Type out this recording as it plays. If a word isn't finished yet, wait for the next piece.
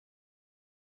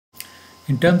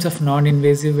In terms of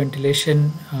non-invasive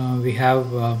ventilation, we have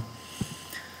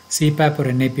CPAP or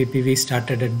NIPPV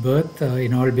started at birth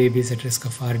in all babies at risk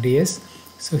of RDS.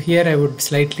 So here I would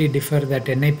slightly differ that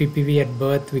NIPPV at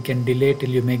birth we can delay till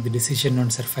you make the decision on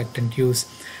surfactant use.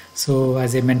 So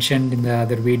as I mentioned in the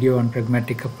other video on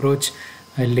pragmatic approach,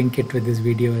 I'll link it with this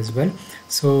video as well.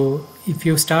 So if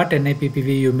you start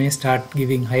NIPPV, you may start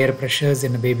giving higher pressures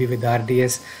in a baby with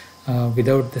RDS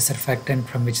without the surfactant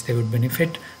from which they would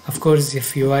benefit. Of course,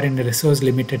 if you are in a resource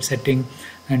limited setting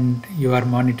and you are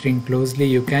monitoring closely,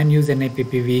 you can use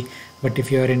NIPPV, but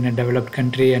if you are in a developed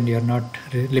country and you are not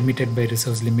limited by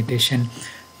resource limitation,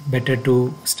 better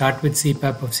to start with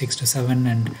CPAP of 6 to 7,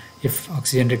 and if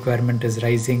oxygen requirement is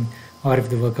rising or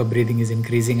if the work of breathing is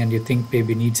increasing and you think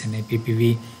baby needs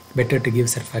NIPPV, better to give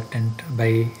surfactant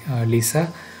by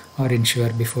LISA or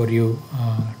INSURE before you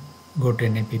go to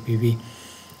NIPPV.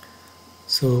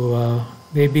 So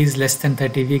babies less than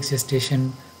 30 weeks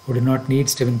gestation who do not need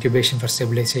intubation for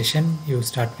stabilization, you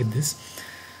start with this.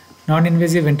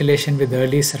 Non-invasive ventilation with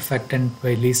early surfactant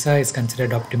by LISA is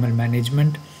considered optimal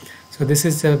management. So this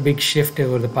is a big shift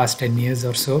over the past 10 years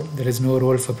or so. There is no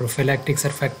role for prophylactic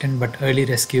surfactant, but early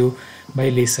rescue by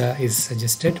LISA is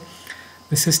suggested.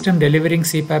 The system delivering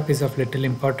CPAP is of little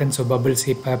importance. So bubble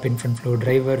CPAP, infant flow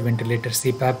driver, ventilator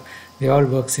CPAP, they all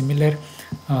work similar.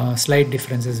 Slight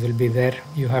differences will be there.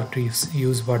 You have to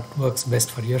use what works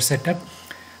best for your setup.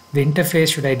 The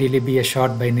interface should ideally be a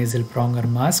short binasal prong or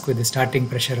mask with a starting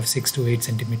pressure of 6 to 8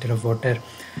 cm of water.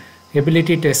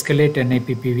 Ability to escalate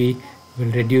NIPPV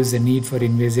will reduce the need for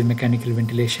invasive mechanical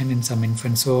ventilation in some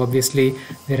infants. So obviously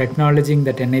they're acknowledging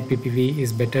that NIPPV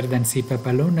is better than CPAP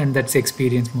alone, and that's the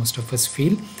experience most of us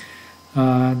feel.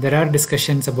 There are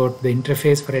discussions about the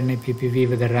interface for NIPPV,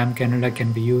 whether RAM cannula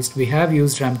can be used. We have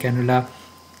used RAM cannula,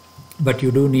 but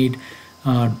you do need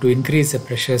to increase the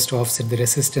pressures to offset the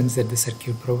resistance that the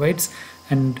circuit provides.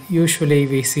 And usually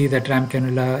we see that RAM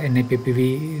cannula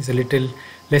NIPPV is a little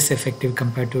less effective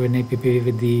compared to NIPPV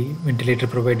with the ventilator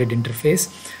provided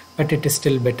interface, but it is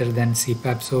still better than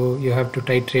CPAP. So you have to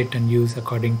titrate and use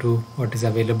according to what is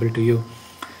available to you.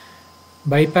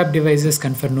 BiPAP devices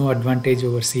confer no advantage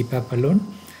over CPAP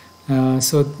alone.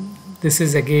 So this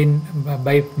is again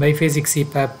biphasic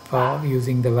CPAP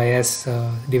using the VIAS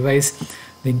device.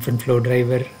 The infant flow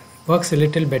driver works a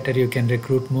little better. You can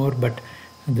recruit more, but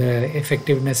the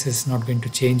effectiveness is not going to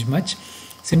change much.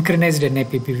 Synchronized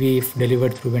NIPPV, if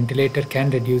delivered through ventilator,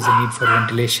 can reduce the need for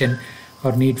ventilation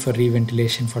or need for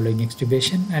reventilation following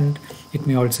extubation, and it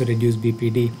may also reduce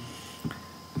BPD.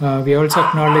 We also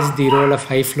acknowledge the role of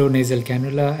high flow nasal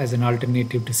cannula as an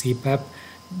alternative to CPAP.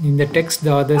 In the text,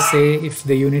 the authors say if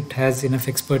the unit has enough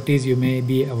expertise, you may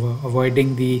be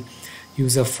avoiding the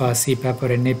use of CPAP or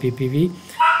NIPPV,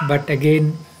 but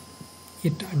again,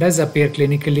 it does appear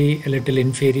clinically a little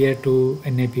inferior to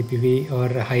NIPPV or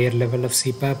a higher level of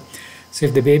CPAP. So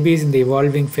if the baby is in the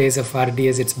evolving phase of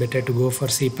RDS, it's better to go for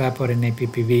CPAP or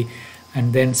NIPPV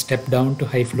and then step down to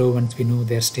high flow once we know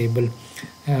they're stable.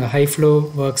 High flow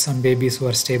works on babies who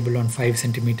are stable on 5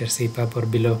 cm CPAP or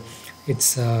below.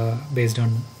 It's based on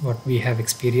what we have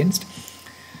experienced.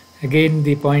 Again,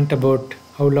 the point about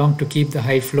how long to keep the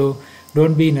high flow,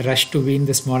 don't be in a rush to wean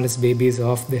the smallest babies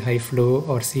off the high flow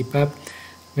or CPAP.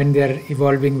 When they are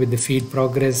evolving with the feed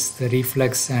progress, the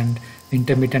reflux and the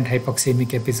intermittent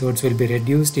hypoxemic episodes will be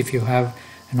reduced if you have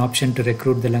an option to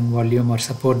recruit the lung volume or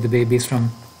support the babies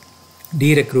from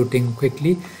de-recruiting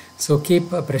quickly. So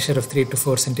keep a pressure of 3 to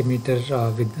 4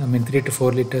 cm 3 to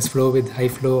 4 liters flow with high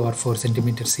flow or 4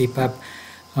 cm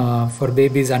CPAP. For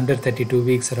babies under 32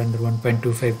 weeks or under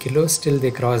 1.25 kilos, till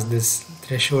they cross this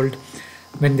threshold.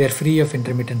 When they're free of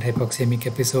intermittent hypoxemic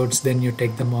episodes, then you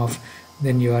take them off,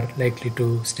 then you are likely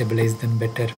to stabilize them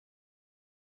better.